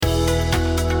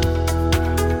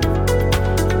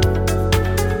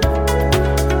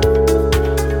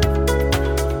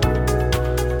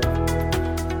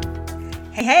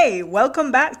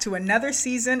welcome back to another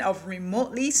season of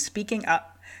Remotely Speaking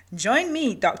Up. Join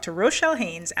me, Dr. Rochelle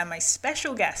Haynes, and my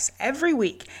special guests every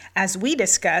week as we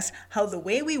discuss how the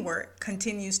way we work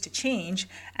continues to change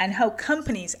and how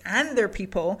companies and their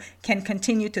people can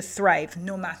continue to thrive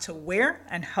no matter where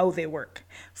and how they work.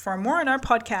 For more on our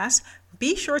podcast,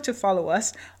 be sure to follow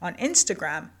us on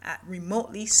Instagram at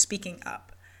Remotely Speaking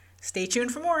Up. Stay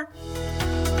tuned for more.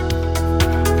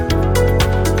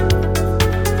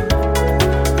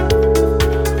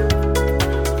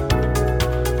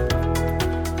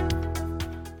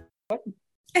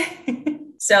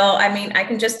 So, I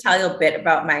can just tell you a bit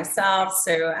about myself.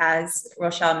 So as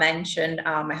Rochelle mentioned,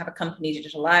 I have a company,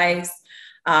 Digitalize,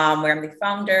 where I'm the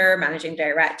founder, managing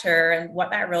director. And what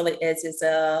that really is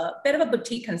a bit of a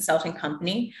boutique consulting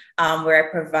company where I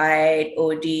provide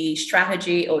OD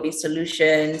strategy, OD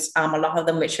solutions, a lot of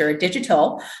them which are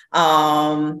digital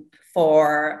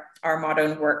for our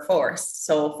modern workforce.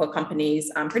 So for companies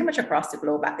pretty much across the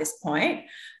globe at this point.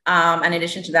 And in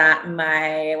addition to that,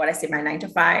 my 9 to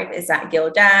 5 is at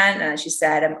Gildan. And as she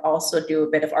said, I also do a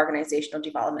bit of organizational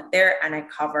development there. And I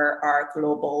cover our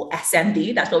global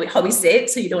SMD. That's how we say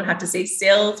it. So you don't have to say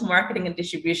sales, marketing, and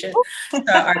distribution. So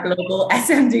our global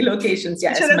SMD locations. Yeah,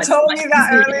 you should have told me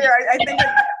that earlier. I think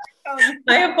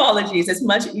my apologies. It's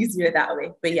much easier that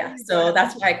way. But yeah, so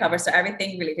that's what I cover. So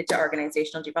everything related to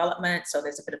organizational development. So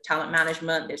there's a bit of talent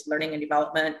management, there's learning and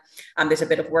development. There's a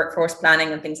bit of workforce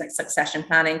planning and things like succession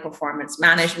planning, performance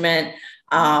management,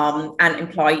 and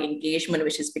employee engagement,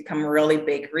 which has become really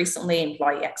big recently,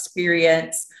 employee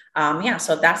experience.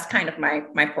 So that's kind of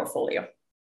my portfolio.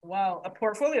 Wow, a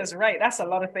portfolio is right. That's a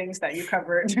lot of things that you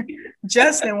covered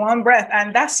just in one breath.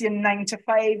 And that's your 9 to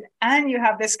 5. And you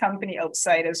have this company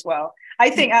outside as well.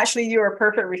 I think actually you're a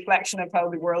perfect reflection of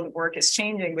how the world of work is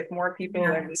changing with more people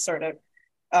in this sort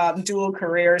of dual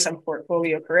careers and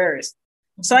portfolio careers.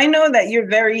 So I know that you're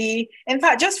in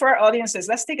fact, just for our audiences,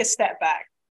 let's take a step back.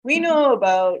 We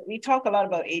talk a lot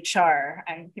about HR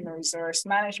and human resource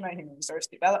management, human resource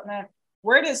development.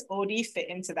 Where does OD fit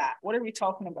into that? What are we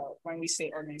talking about when we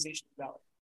say organizational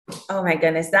development? Oh my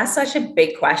goodness, that's such a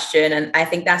big question. And I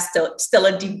think that's still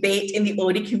a debate in the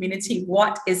OD community.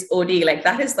 What is OD? Like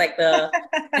that is like the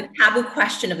taboo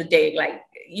question of the day. Like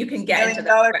you can get into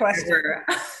that question.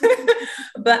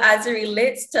 But as it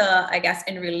relates to, I guess,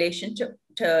 in relation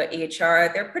to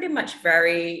HR, they're pretty much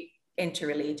very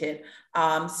interrelated.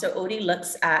 So OD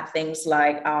looks at things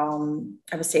like, I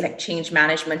would say like change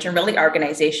management and really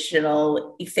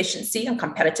organizational efficiency and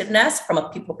competitiveness from a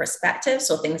people perspective.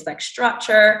 So things like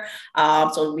structure.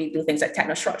 So we do things like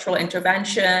techno-structural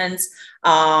interventions,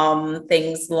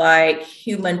 things like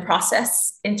human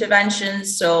process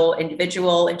interventions. So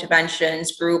individual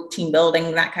interventions, group, team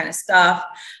building, that kind of stuff.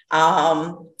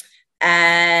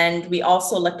 And we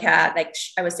also look at, like,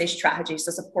 I would say strategy, so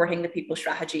supporting the people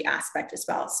strategy aspect as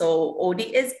well. So OD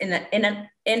is in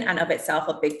and of itself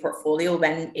a big portfolio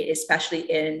when it, especially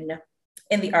in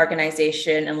the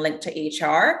organization and linked to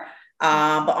HR.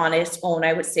 But on its own,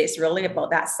 I would say it's really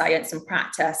about that science and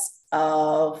practice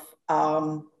of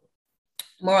more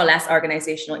or less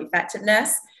organizational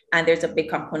effectiveness. And there's a big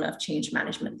component of change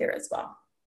management there as well.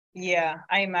 Yeah,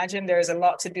 I imagine there's a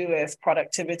lot to do with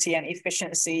productivity and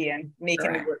efficiency and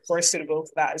making the workforce suitable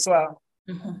for that as well.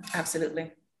 Mm-hmm,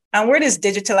 absolutely. And where does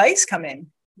Digitalize come in,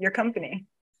 your company?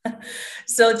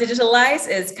 So Digitalize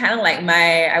is kind of like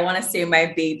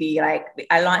my baby. Like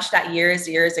I launched that years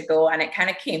ago, and it kind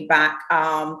of came back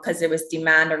because there was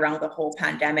demand around the whole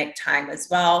pandemic time as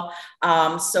well.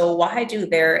 So what I do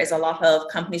there is a lot of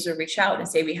companies will reach out and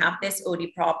say, we have this OD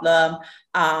problem,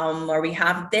 or we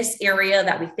have this area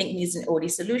that we think needs an OD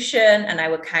solution. And I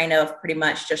would kind of pretty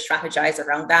much just strategize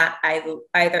around that,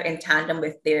 either in tandem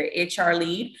with their HR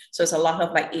lead. So it's a lot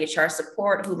of like HR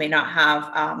support who may not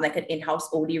have like an in-house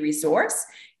OD resource,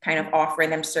 kind of offering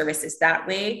them services that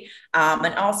way.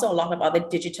 And also a lot of other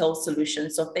digital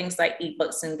solutions. So things like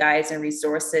ebooks and guides and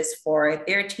resources for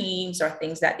their teams or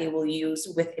things that they will use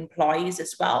with employees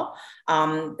as well.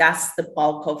 That's the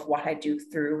bulk of what I do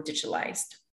through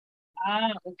Digitalized.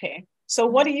 Okay. So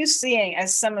what are you seeing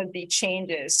as some of the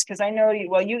changes? Because I know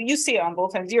you see it on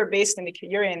both ends. You're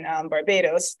in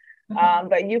Barbados,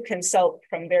 but you consult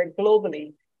from there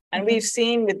globally. And we've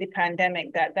seen with the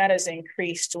pandemic that has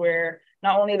increased, where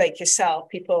not only like yourself,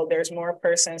 there's more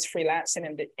persons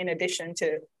freelancing in addition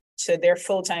to their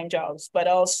full-time jobs, but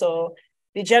also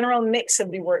the general mix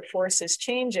of the workforce is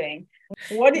changing.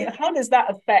 How does that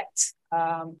affect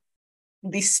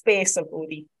the space of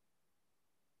OD?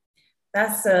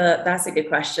 That's a good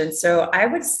question. So I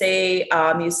would say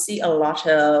you see a lot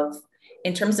of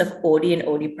in terms of OD and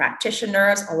OD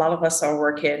practitioners, a lot of us are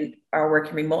working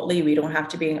remotely. We don't have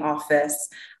to be in office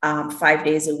 5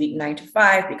 days a week, 9 to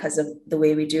 5, because of the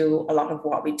way we do a lot of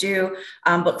what we do.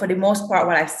 But for the most part,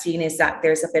 what I've seen is that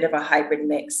there's a bit of a hybrid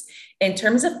mix in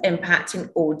terms of impacting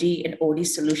OD and OD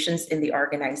solutions in the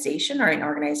organization or in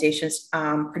organizations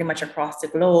pretty much across the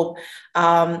globe.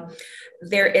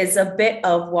 There is a bit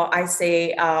of what I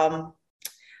say,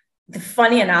 the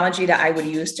funny analogy that I would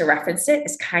use to reference it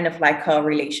is kind of like a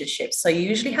relationship. So you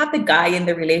usually have the guy in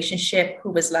the relationship who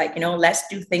was like, let's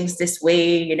do things this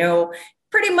way,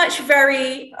 pretty much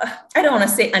very, I don't want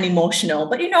to say unemotional,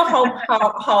 but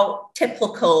how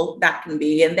typical that can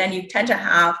be. And then you tend to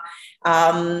have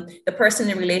the person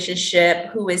in the relationship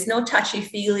who is no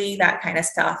touchy-feely, that kind of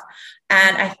stuff.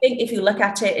 And I think if you look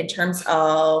at it in terms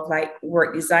of like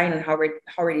work design and how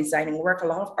we're designing work, a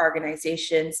lot of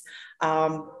organizations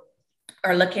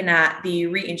are looking at the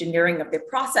re-engineering of their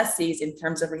processes in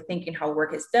terms of rethinking how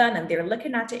work is done. And they're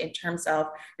looking at it in terms of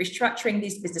restructuring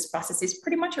these business processes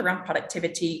pretty much around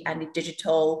productivity and the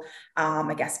digital,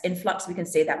 influx, we can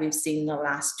say, that we've seen in the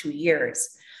last 2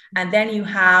 years. And then you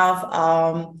have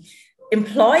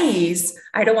employees.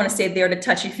 I don't want to say they're the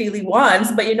touchy-feely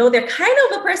ones, but they're kind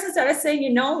of the persons that are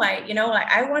saying,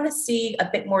 I want to see a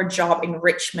bit more job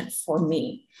enrichment for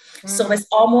me. So it's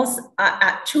almost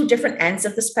at two different ends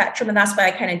of the spectrum. And that's why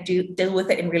I kind of deal with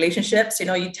it in relationships.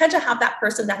 You tend to have that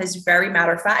person that is very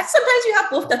matter of fact. Sometimes you have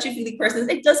both touchy-feely persons.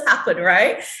 It does happen,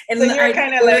 right? And so you're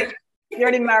kind of like,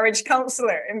 you're the marriage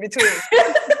counselor in between.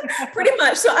 Pretty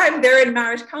much. So I'm there in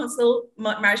marriage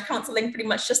counseling, pretty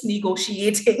much just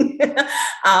negotiating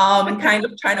and kind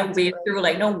of trying to wade through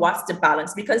what's the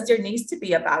balance, because there needs to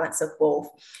be a balance of both.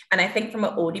 And I think from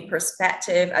an OD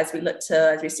perspective, as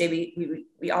we say,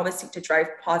 we always seek to drive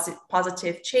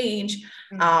positive change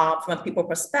from a people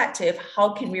perspective.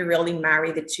 How can we really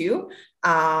marry the two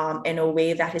in a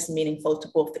way that is meaningful to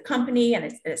both the company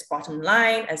and its bottom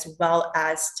line, as well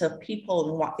as to people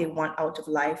and what they want out of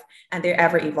life and their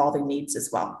ever evolving needs as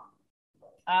well.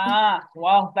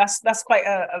 Wow, that's quite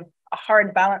a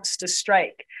hard balance to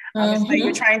strike. It's like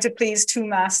you're trying to please two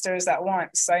masters at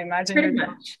once. I imagine it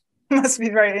must be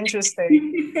very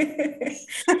interesting.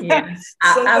 Yes,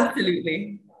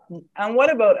 absolutely. And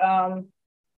what about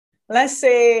let's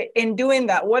say in doing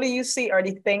that, what do you see are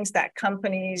the things that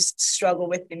companies struggle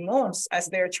with the most as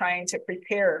they're trying to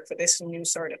prepare for this new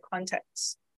sort of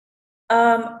context?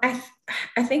 I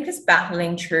think it's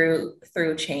battling through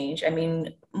change. I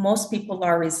mean, most people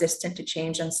are resistant to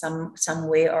change in some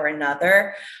way or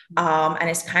another. And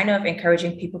it's kind of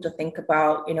encouraging people to think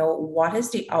about, what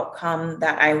is the outcome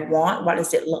that I want? What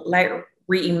does it look like?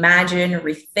 Reimagine,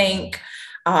 rethink,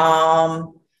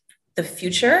 the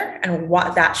future and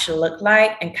what that should look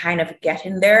like, and kind of get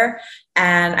in there.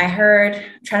 And I heard,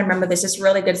 I'm trying to remember, there's this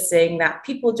really good saying that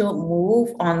people don't move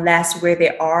unless where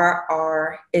they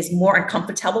are is more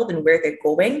uncomfortable than where they're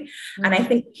going. And I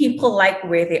think people like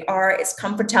where they are, it's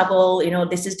comfortable,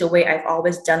 this is the way I've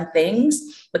always done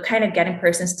things, but kind of getting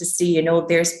persons to see,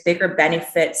 there's bigger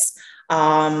benefits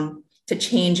to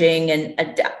changing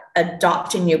and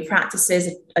adopting new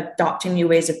practices, adopting new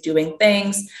ways of doing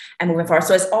things and moving forward.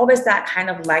 So it's always that kind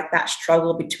of like that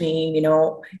struggle between,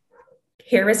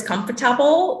 here is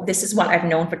comfortable. This is what I've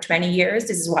known for 20 years.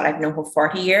 This is what I've known for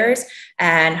 40 years.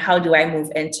 And how do I move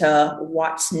into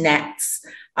what's next?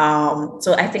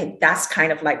 So I think that's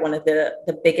kind of like one of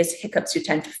the biggest hiccups you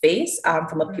tend to face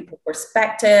from a people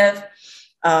perspective.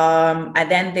 And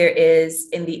then there is,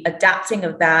 in the adapting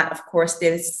of that, of course,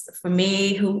 there's, for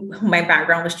me, who my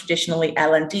background was traditionally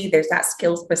L&D, there's that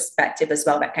skills perspective as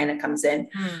well that kind of comes in.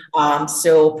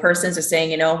 So persons are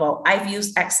saying, well, I've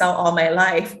used Excel all my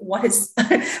life. What is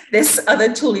this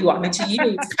other tool you want me to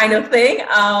use, kind of thing?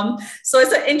 So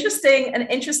it's an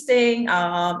interesting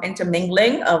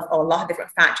intermingling of a lot of different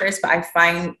factors, but I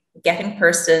find getting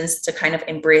persons to kind of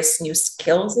embrace new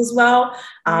skills as well.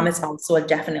 It's also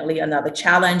definitely another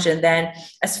challenge. And then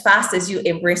as fast as you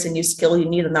embrace a new skill, you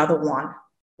need another one.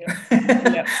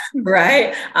 Yeah.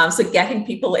 Right. So getting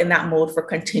people in that mode for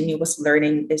continuous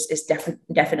learning is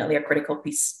definitely a critical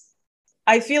piece.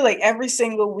 I feel like every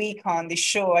single week on the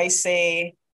show, I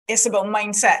say it's about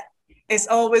mindset. It's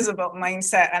always about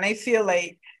mindset. And I feel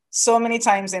like so many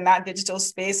times in that digital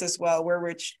space as well, where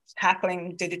we're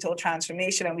tackling digital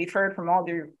transformation, and we've heard from all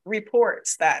the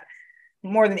reports that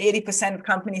more than 80% of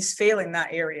companies fail in that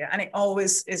area. And it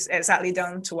always is exactly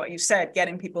down to what you said,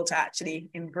 getting people to actually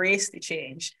embrace the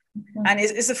change. And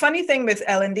it's a funny thing with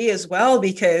L&D as well,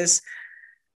 because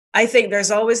I think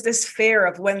there's always this fear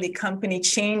of when the company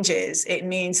changes, it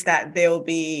means that there'll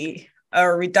be a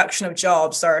reduction of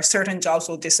jobs or certain jobs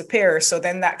will disappear. So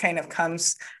then that kind of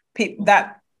comes,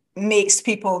 that makes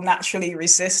people naturally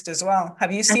resist as well.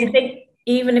 Have you seen? I think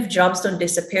even if jobs don't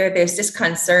disappear, there's this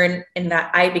concern in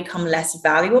that I become less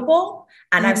valuable.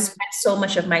 And I've spent so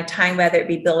much of my time, whether it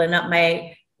be building up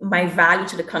my value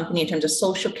to the company in terms of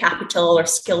social capital or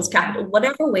skills capital,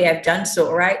 whatever way I've done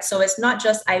so, right? So it's not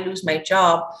just I lose my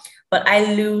job, but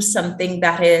I lose something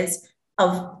that is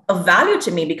of value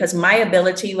to me, because my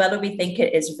ability, whether we think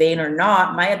it is vain or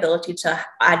not, my ability to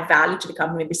add value to the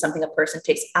company may be something a person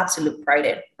takes absolute pride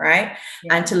in, right?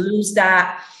 Yeah. And to lose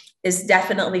that is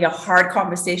definitely a hard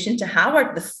conversation to have,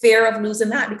 or the fear of losing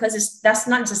that, because that's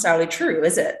not necessarily true,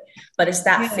 is it? But it's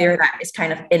that fear that is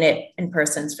kind of in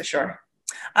persons for sure.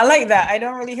 I like that. I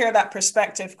don't really hear that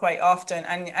perspective quite often.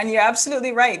 And you're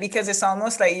absolutely right, because it's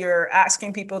almost like you're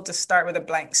asking people to start with a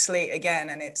blank slate again.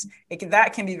 And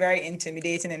that can be very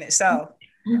intimidating in itself.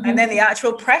 Mm-hmm. And then the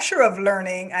actual pressure of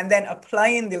learning and then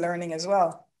applying the learning as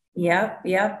well.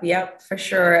 Yep, for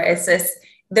sure.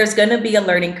 There's going to be a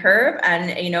learning curve, and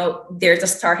there's a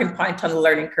starting point on the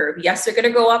learning curve. Yes, they're going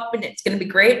to go up and it's going to be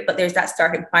great, but there's that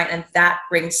starting point, and that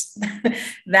brings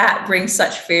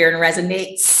such fear and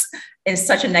resonates in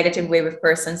such a negative way with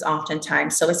persons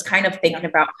oftentimes. So it's kind of thinking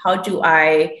about how do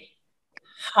I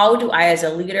as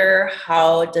a leader,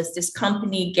 how does this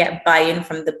company get buy-in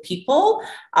from the people,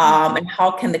 and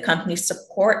how can the company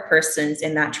support persons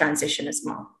in that transition as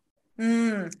well?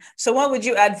 So what would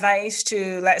you advise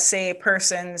to, let's say,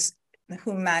 persons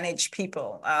who manage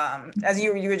people? As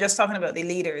you were just talking about the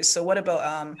leaders. So what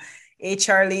about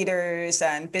HR leaders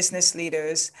and business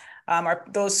leaders, or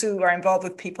those who are involved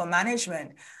with people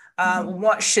management?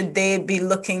 What should they be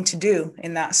looking to do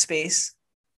in that space?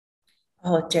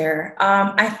 Oh, dear.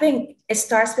 I think it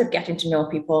starts with getting to know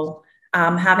people.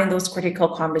 Having those critical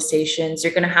conversations.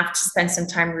 You're going to have to spend some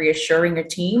time reassuring your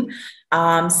team,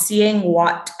 seeing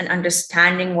what and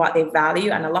understanding what they value.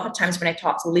 And a lot of times when I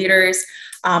talk to leaders,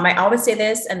 I always say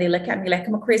this, and they look at me like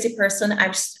I'm a crazy person.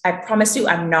 I promise you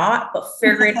I'm not, but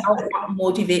figuring out what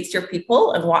motivates your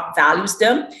people and what values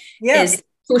them is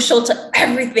crucial to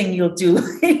everything you'll do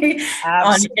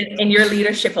in your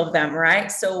leadership of them, right?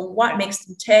 So what makes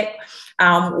them tick,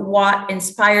 what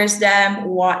inspires them,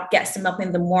 what gets them up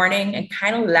in the morning, and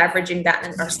kind of leveraging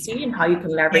that or seeing how you can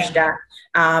leverage that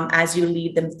as you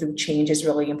lead them through change is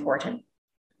really important.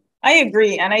 I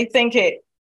agree. And I think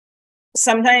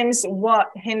sometimes what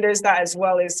hinders that as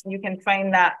well is you can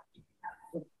find that,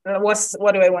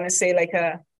 what do I want to say, like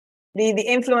the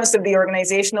influence of the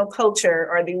organizational culture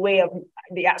or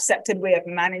the accepted way of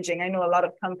managing. I know a lot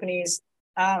of companies,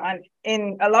 and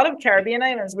in a lot of Caribbean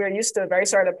islands, we're used to a very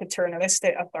sort of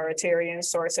paternalistic, authoritarian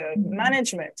sort of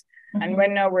management. Mm-hmm. And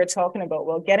right now we're talking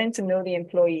about, getting to know the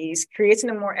employees, creating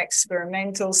a more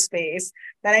experimental space.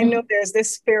 Then I know there's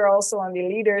this fear also on the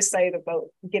leader side about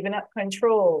giving up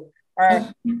control.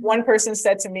 Or one person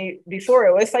said to me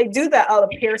before, well, if I do that, I'll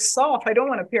appear soft. I don't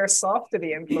want to appear soft to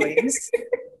the employees.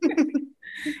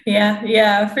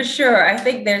 Yeah, for sure. I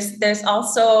think there's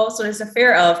also, so there's a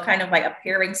fear of kind of like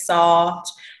appearing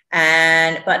soft,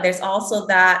 but there's also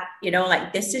that,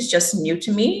 like, this is just new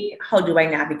to me. How do I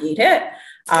navigate it?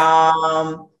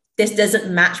 This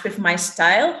doesn't match with my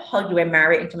style. How do I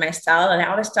marry it into my style? And I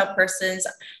always tell persons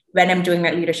when I'm doing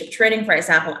my leadership training, for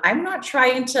example, I'm not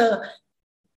trying to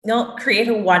create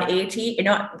a 180,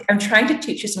 I'm trying to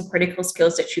teach you some critical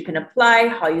skills that you can apply,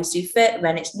 how you see fit,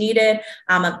 when it's needed,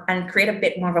 and create a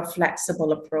bit more of a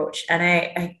flexible approach.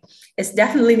 And it's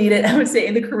definitely needed, I would say,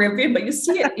 in the Caribbean, but you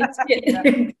see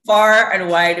it far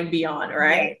and wide and beyond,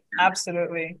 right? Yeah,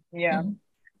 absolutely. Yeah. Mm-hmm.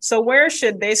 So where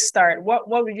should they start? What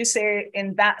would you say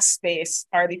in that space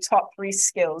are the top 3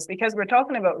 skills? Because we're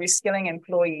talking about reskilling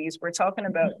employees. We're talking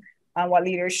about what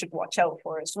leaders should watch out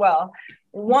for as well.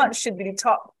 What should be the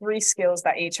top 3 skills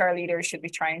that HR leaders should be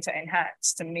trying to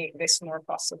enhance to make this more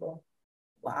possible?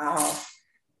 Wow.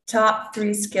 Top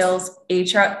 3 skills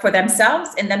HR for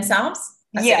themselves, in themselves?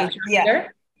 Yeah,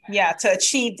 to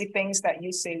achieve the things that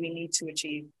you say we need to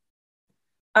achieve.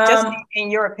 Just in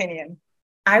your opinion.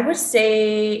 I would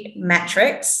say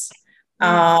metrics.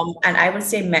 And I would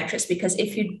say metrics because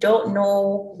if you don't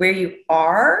know where you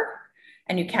are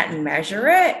and you can't measure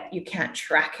it, you can't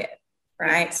track it.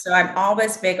 Right. So I'm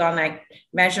always big on like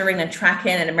measuring and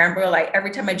tracking. And I remember like every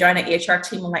time I join an HR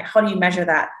team, I'm like, how do you measure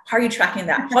that? How are you tracking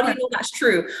that? How do you know that's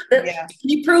true? Can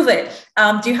you prove it?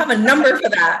 Do you have a number for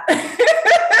that?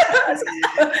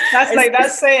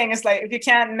 That's saying, it's like, if you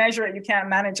can't measure it, you can't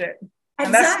manage it. And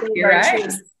exactly,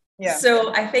 right?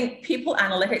 So I think people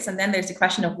analytics, and then there's the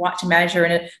question of what to measure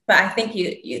in it. But I think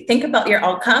you think about your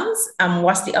outcomes.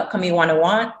 What's the outcome you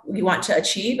want to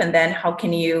achieve, and then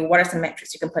what are some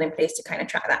metrics you can put in place to kind of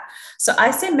track that? So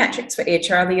I say metrics for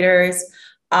HR leaders.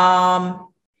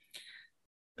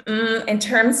 In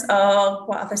terms of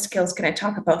what other skills can I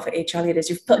talk about for HR leaders?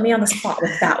 You've put me on the spot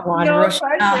with that one. No,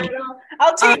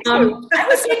 I'll take two.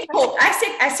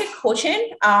 I say coaching.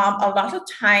 A lot of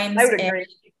times I would agree.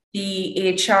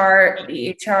 The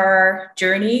HR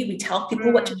journey, we tell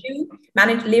people what to do.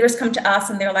 Leaders come to us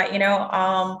and they're like,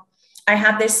 I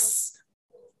have this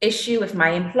issue with my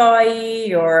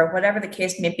employee or whatever the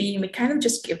case may be. And we kind of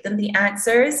just give them the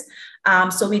answers.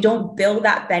 So we don't build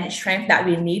that bench strength that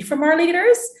we need from our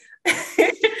leaders.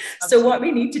 So what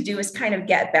we need to do is kind of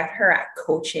get better at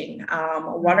coaching.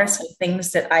 What are some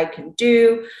things that I can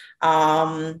do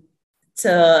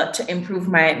to improve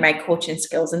my coaching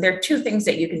skills? And there are two things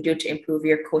that you can do to improve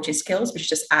your coaching skills, which is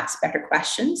just ask better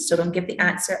questions. So don't give the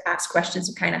answer, ask questions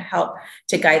to kind of help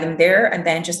to guide them there, and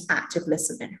then just active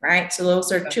listening, right? So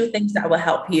those are two things that will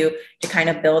help you to kind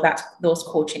of build those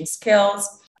coaching skills.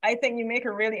 I think you make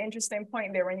a really interesting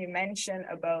point there when you mention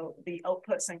about the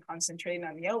outputs and concentrating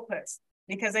on the outputs,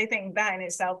 because I think that in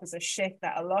itself is a shift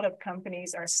that a lot of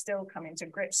companies are still coming to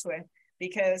grips with,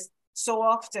 because so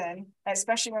often,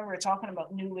 especially when we're talking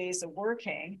about new ways of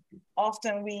working,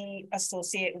 often we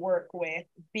associate work with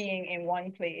being in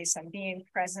one place and being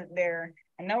present there.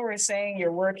 And now we're saying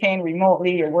you're working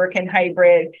remotely, you're working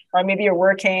hybrid, or maybe you're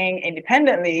working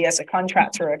independently as a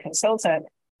contractor or a consultant.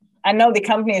 I know the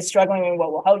company is struggling with,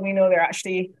 well, how do we know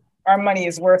our money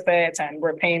is worth it and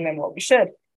we're paying them what we should?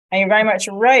 And you're very much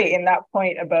right in that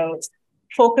point about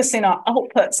focusing on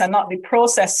outputs and not the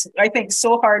process. I think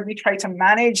so hard we try to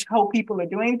manage how people are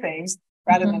doing things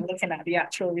rather than looking at the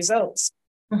actual results.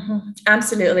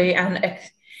 Absolutely. And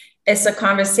it's a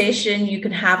conversation you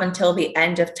can have until the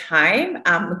end of time.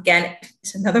 Again,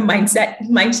 it's another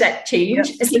mindset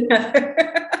change. It's another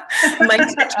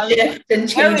mindset shift and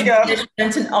change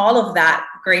and all of that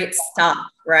great stuff,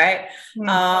 right?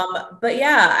 But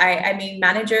yeah, I mean,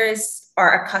 managers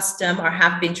are accustomed or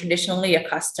have been traditionally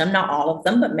accustomed, not all of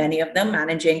them, but many of them,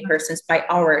 managing persons by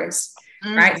hours.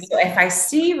 Right. So if I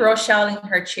see Rochelle in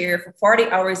her chair for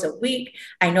 40 hours a week,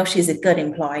 I know she's a good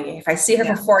employee. If I see her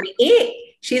for 48,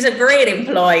 she's a great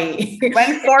employee.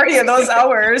 When 40 of those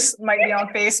hours might be on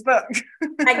Facebook.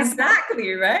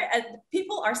 Exactly. Right. And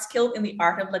people are skilled in the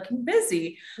art of looking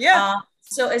busy.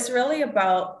 So it's really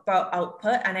about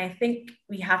output. And I think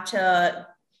we have to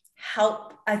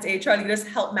help, as HR leaders,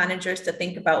 help managers to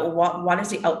think about what is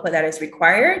the output that is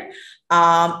required.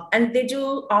 And they do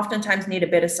oftentimes need a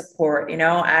bit of support.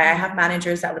 I have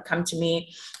managers that would come to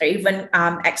me, or even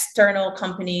external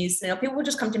companies. People would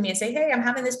just come to me and say, hey, I'm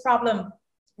having this problem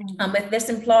with this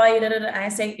employee. And I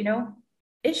say,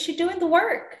 is she doing the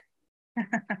work?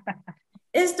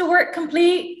 Is the work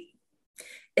complete?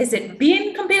 Is it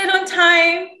being completed on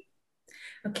time?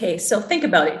 Okay, so think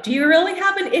about it. Do you really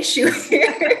have an issue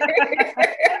here?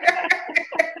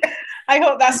 I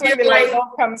hope that's when the light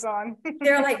bulb comes on.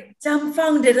 They're like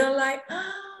dumbfounded. They're like,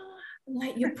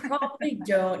 you probably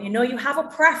don't. You have a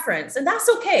preference, and that's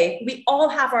okay. We all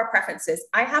have our preferences.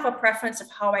 I have a preference of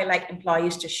how I like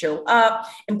employees to show up.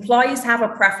 Employees have a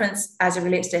preference as it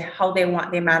relates to how they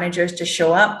want their managers to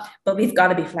show up, but we've got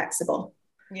to be flexible.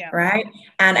 Right.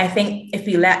 And I think if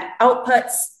we let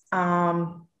outputs,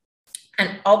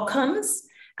 and outcomes,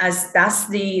 as that's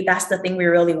the thing we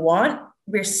really want,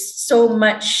 we're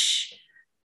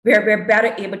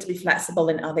better able to be flexible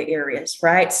in other areas,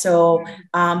 right? So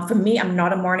for me, I'm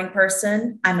not a morning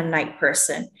person, I'm a night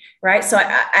person, right? So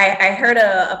I heard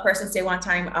a person say one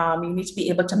time, you need to be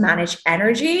able to manage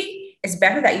energy. It's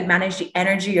better that you manage the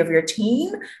energy of your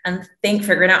team and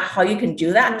figuring out how you can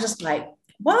do that. I'm just like,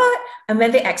 what? And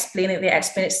when they explain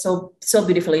it so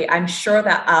beautifully. I'm sure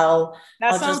that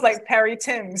That sounds like Perry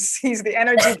Timms. He's the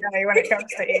energy guy when it comes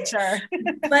to HR.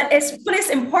 but it's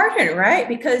important, right?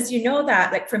 Because that,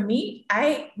 like for me,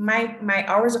 my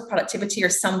hours of productivity are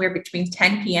somewhere between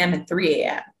 10 p.m. and 3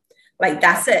 a.m. Like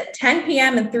that's it. 10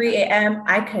 p.m. and 3 a.m.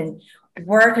 I can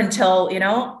work until,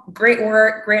 great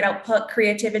work, great output,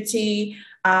 creativity.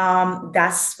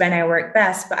 That's when I work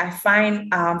best. But I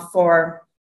find for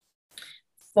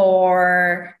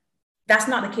that's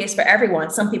not the case for everyone.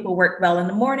 Some people work well in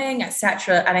the morning,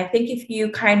 etc. And I think if you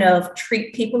kind of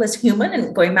treat people as human,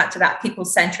 and going back to that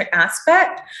people-centric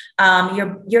aspect,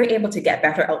 you're able to get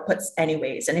better outputs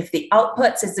anyways. And if the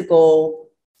outputs is the goal,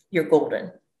 you're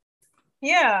golden.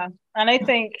 Yeah. And I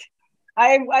think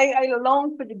I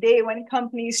long for the day when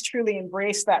companies truly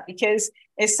embrace that, because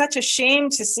it's such a shame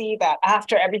to see that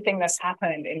after everything that's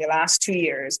happened in the last 2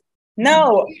 years.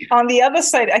 Now, on the other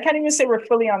side, I can't even say we're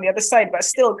fully on the other side, but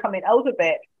still coming out of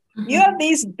it, you have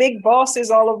these big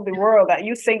bosses all over the world that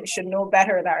you think should know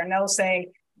better that are now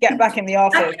saying, get back in the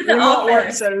office. Remote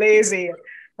workers are lazy.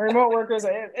 Remote workers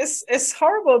are, it's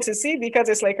horrible to see, because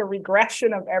it's like a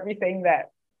regression of everything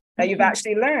that you've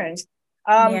actually learned.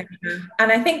 Yeah.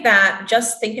 And I think that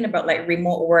just thinking about like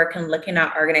remote work and looking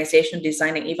at organizational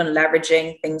design and even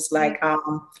leveraging things like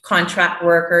contract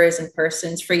workers and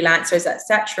persons, freelancers,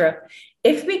 etc.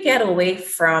 If we get away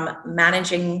from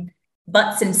managing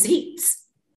butts and seats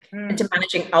into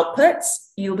managing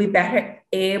outputs, you'll be better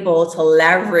able to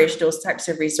leverage those types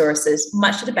of resources,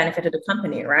 much to the benefit of the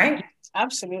company, right?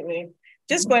 Absolutely.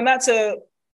 Just going back to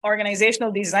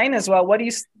organizational design as well, what do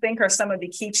you think are some of the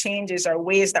key changes or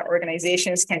ways that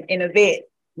organizations can innovate,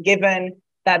 given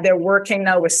that they're working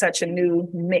now with such a new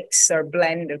mix or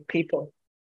blend of people,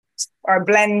 or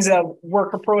blends of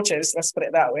work approaches, let's put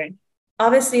it that way?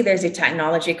 Obviously, there's a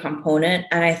technology component,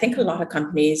 and I think a lot of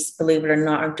companies, believe it or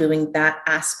not, are doing that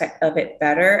aspect of it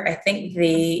better. I think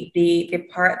the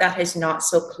part that is not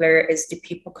so clear is the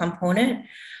people component.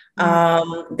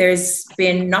 There's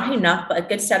been not enough, but a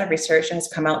good set of research has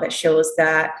come out that shows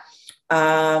that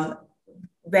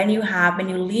when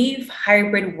you leave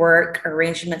hybrid work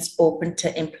arrangements open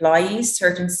to employees,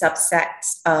 certain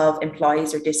subsets of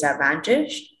employees are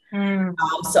disadvantaged.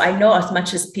 So I know, as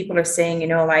much as people are saying,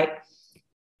 like,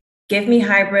 give me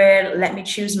hybrid, let me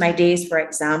choose my days, for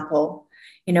example,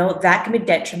 that can be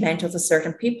detrimental to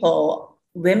certain people.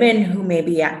 Women who may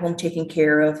be at home taking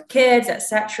care of kids,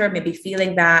 etc., may be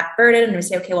feeling that burden and they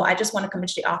say, okay, well, I just want to come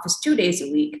into the office 2 days a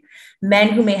week. Men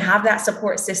who may have that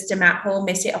support system at home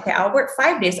may say, okay, I'll work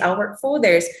 5 days, I'll work 4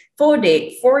 days,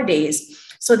 4 days.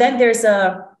 So then there's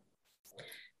a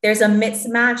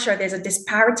mismatch, or there's a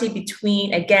disparity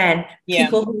between, again,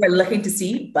 people who are looking to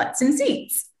see butts and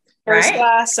seats. First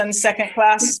class and second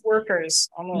class workers,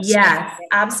 almost. Yes,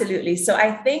 absolutely. So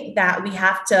I think that we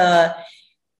have to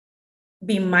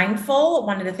be mindful.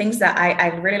 One of the things that I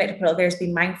really like to put out there is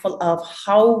be mindful of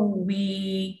how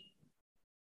we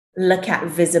look at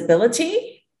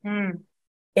visibility in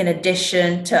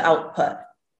addition to output,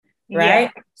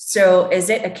 right? Yeah. So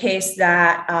is it a case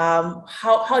that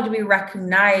how do we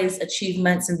recognize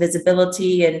achievements and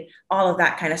visibility and all of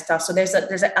that kind of stuff? So there's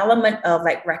an element of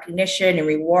like recognition and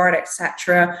reward,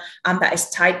 etc., that is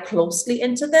tied closely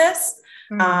into this.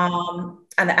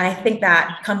 And I think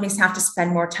that companies have to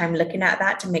spend more time looking at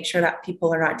that to make sure that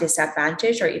people are not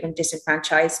disadvantaged or even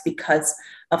disenfranchised because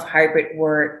of hybrid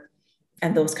work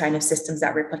and those kind of systems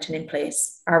that we're putting in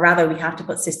place, or rather we have to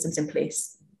put systems in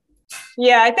place.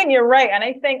 Yeah, I think you're right. And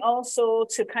I think also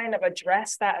to kind of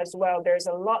address that as well, there's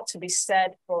a lot to be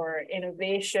said for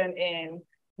innovation in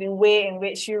the way in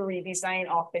which you redesign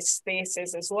office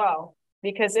spaces as well.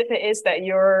 Because if it is that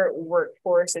your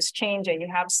workforce is changing, you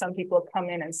have some people come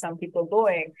in and some people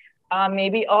going,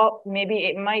 maybe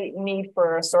it might need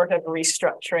for a sort of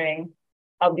restructuring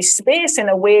of the space in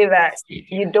a way that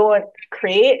you don't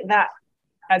create that,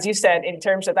 as you said, in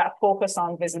terms of that focus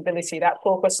on visibility, that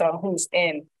focus on who's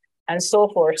in and so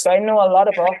forth. So I know a lot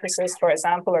of offices, for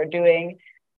example, are doing,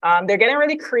 they're getting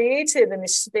really creative in the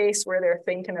space where they're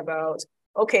thinking about,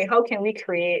 okay, how can we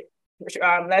create,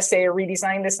 let's say,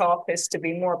 redesign this office to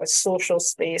be more of a social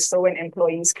space. So when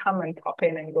employees come and pop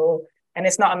in and go, and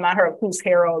it's not a matter of who's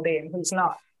here all day and who's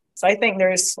not. So I think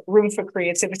there's room for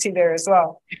creativity there as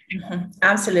well.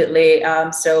 Absolutely.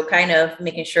 So kind of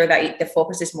making sure that the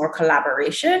focus is more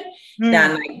collaboration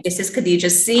than like, this is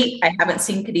Khadijah's seat. I haven't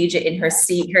seen Khadijah in her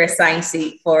assigned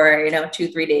seat for, 2,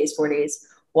 3 days, 4 days,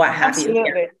 what have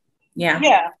you.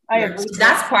 Yeah, I agree. So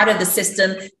that's part of the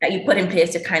system that you put in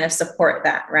place to kind of support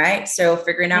that, right? So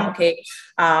figuring out, okay,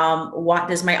 what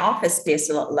does my office space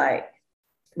look like?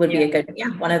 Would be a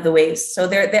good, one of the ways. So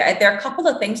there are a couple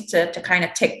of things to kind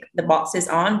of tick the boxes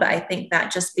on, but I think that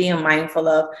just being mindful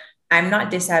of, I'm not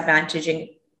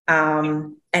disadvantaging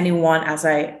anyone as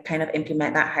I kind of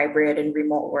implement that hybrid and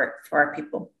remote work for our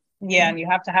people. Yeah, and you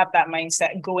have to have that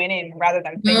mindset going in rather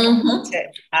than thinking about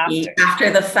it after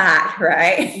the fact,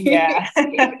 right? Yeah.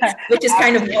 Which is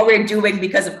kind of what we're doing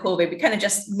because of COVID. We kind of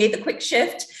just made the quick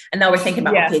shift, and now we're thinking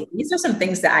about, okay, these are some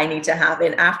things that I need to have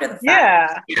in after the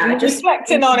fact. Yeah, just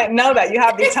reflecting on it now that you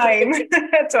have the time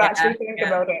to actually think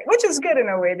about it, which is good in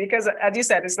a way, because as you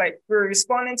said, it's like we're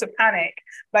responding to panic,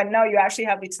 but now you actually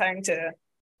have the time to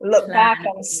look back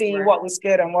and see what was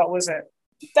good and what wasn't.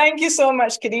 Thank you so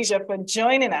much, Khadija, for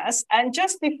joining us. And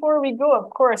just before we go,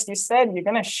 of course, you said you're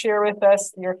going to share with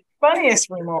us your funniest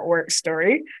remote work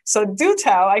story. So do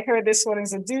tell. I heard this one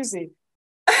is a doozy.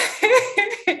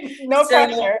 No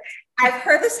pressure. I've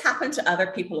heard this happen to other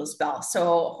people as well.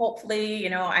 So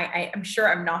hopefully, I'm sure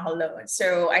I'm not alone.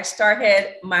 So I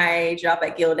started my job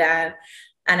at Gildan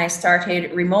and I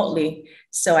started remotely.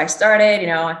 So I started,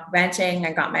 renting,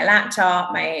 I got my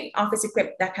laptop, my office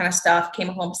equipment, that kind of stuff, came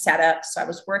home, set up. So I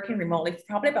was working remotely for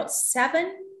probably about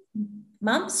 7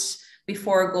 months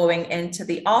before going into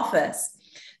the office.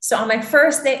 So on my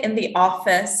first day in the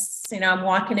office, I'm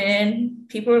walking in,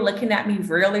 people are looking at me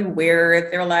really weird.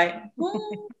 They're like,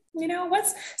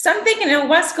 so I'm thinking,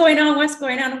 what's going on? What's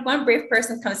going on? One brave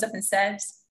person comes up and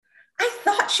says, I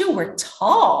thought you were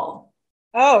tall.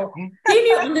 Oh, seeing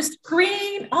you on the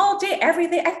screen all day, every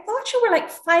day. I thought you were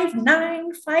like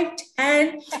 5'9",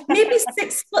 5'10", maybe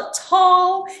 6 foot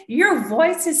tall. Your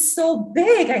voice is so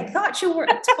big. I thought you were a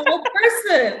tall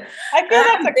person. I feel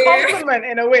that's a compliment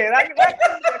in a way.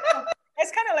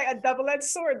 It's kind of like a double-edged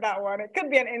sword, that one. It could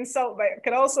be an insult, but it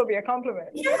could also be a compliment.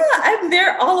 Yeah, and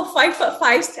they're all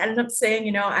 5'5", standing up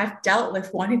saying, I've dealt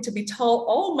with wanting to be tall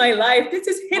all my life. This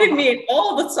is hitting me in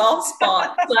all the soft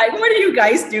spots. Like, what are you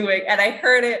guys doing? And I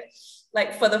heard it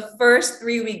like for the first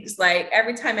 3 weeks, like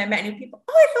every time I met new people,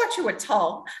 I thought you were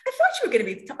tall. I thought you were going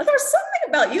to be tall. There was something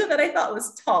about you that I thought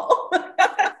was tall.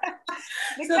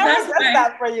 The camera does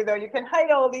that for you, though. You can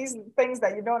hide all these things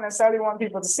that you don't necessarily want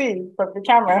people to see, but the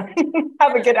camera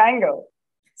have a good angle.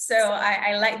 So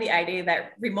I like the idea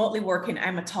that remotely working,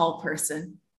 I'm a tall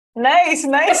person. Nice.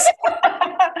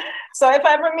 So if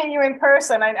I ever meet you in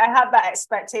person, I have that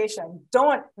expectation.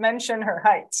 Don't mention her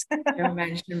height. Don't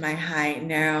mention my height.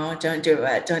 No, don't do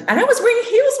it. Don't. And I was wearing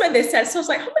heels when they said, so I was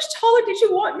like, how much taller did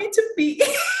you want me to be?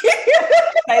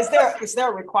 Is there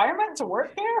a requirement to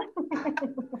work here?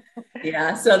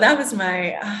 Yeah. So that was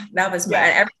my,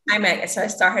 every time I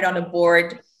started on the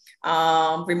board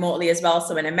remotely as well.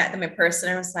 So when I met them in person,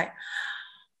 I was like,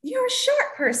 you're a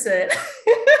short person.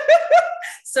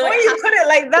 So when you put it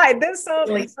like that, it does sound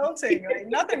insulting. Like,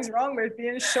 nothing's wrong with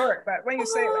being short, but when you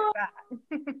say it like that.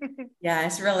 Yeah,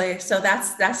 it's really, so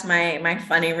that's my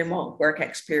funny remote work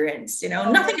experience.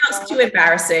 Nothing else too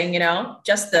embarrassing,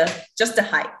 just the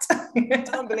height.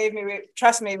 Don't believe me.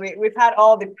 Trust me, we've had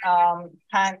all the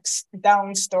pants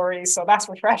down stories, so that's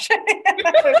refreshing.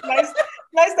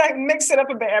 It's nice to mix it up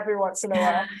a bit every once in a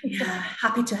while. Yeah,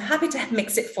 happy to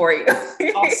mix it for you.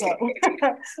 Awesome.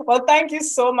 Well, thank you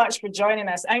so much for joining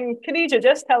us. And Khadija,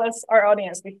 just tell us, our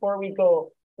audience, before we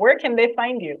go, where can they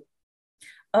find you?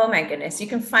 Oh my goodness. You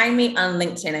can find me on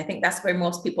LinkedIn. I think that's where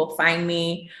most people find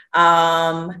me.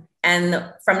 And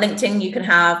from LinkedIn, you can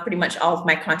have pretty much all of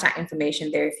my contact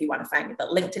information there if you want to find me. But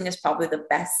LinkedIn is probably the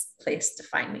best place to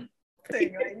find me.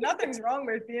 Like, nothing's wrong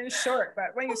with being short,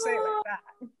 but when you say it like that.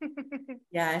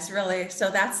 Yeah, it's really, so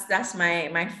that's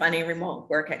my funny remote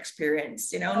work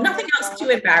experience. Nothing else too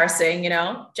embarrassing,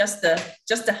 just the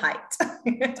height.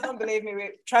 Don't believe me.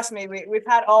 Trust me, we've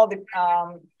had all the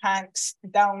pants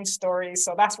down stories,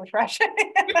 so that's refreshing.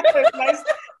 It's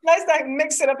nice to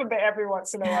mix it up a bit every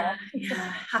once in a while.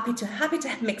 Yeah, happy to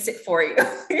mix it for you.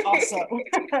 Awesome.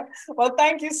 Well,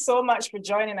 thank you so much for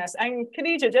joining us. And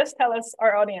Khadija, just tell us,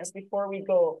 our audience, before we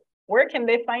go, where can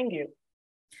they find you?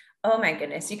 Oh my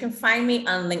goodness. You can find me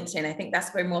on LinkedIn. I think that's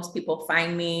where most people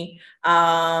find me.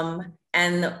 And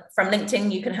from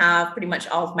LinkedIn, you can have pretty much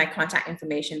all of my contact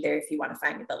information there if you want to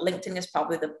find me. But LinkedIn is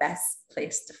probably the best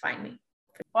place to find me.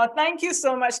 Well, thank you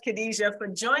so much, Khadija, for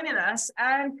joining us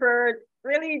and for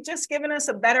really just giving us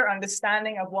a better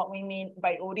understanding of what we mean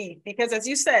by OD. Because as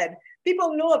you said,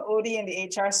 people know of OD in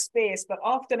the HR space, but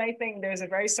often I think there's a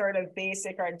very sort of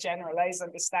basic or generalized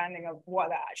understanding of what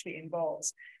that actually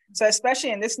involves. So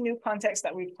especially in this new context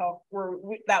that we've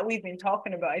been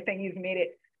talking about, I think you've made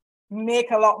it make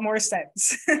a lot more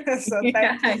sense. So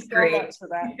thank you so much for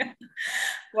that. Yeah.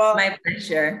 Well, my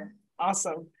pleasure.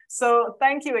 Awesome. So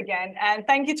thank you again. And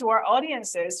thank you to our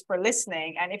audiences for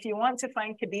listening. And if you want to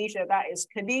find Khadija, that is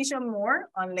Khadija Moore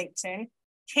on LinkedIn,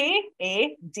 Khadija.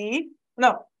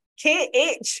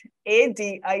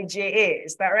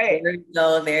 Is that right?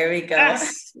 There we go.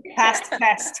 Yes. Past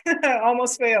test.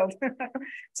 Almost failed.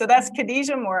 So that's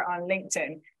Khadija Moore on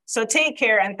LinkedIn. So take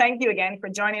care. And thank you again for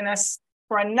joining us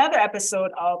for another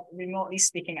episode of Remotely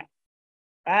Speaking Up.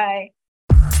 Bye.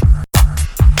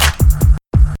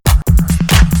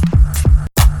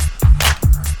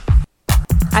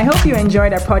 I hope you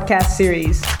enjoyed our podcast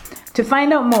series. To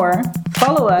find out more,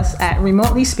 follow us at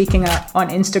Remotely Speaking Up on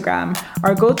Instagram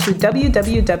or go to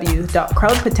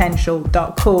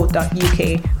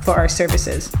www.crowdpotential.co.uk for our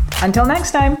services. Until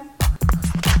next time.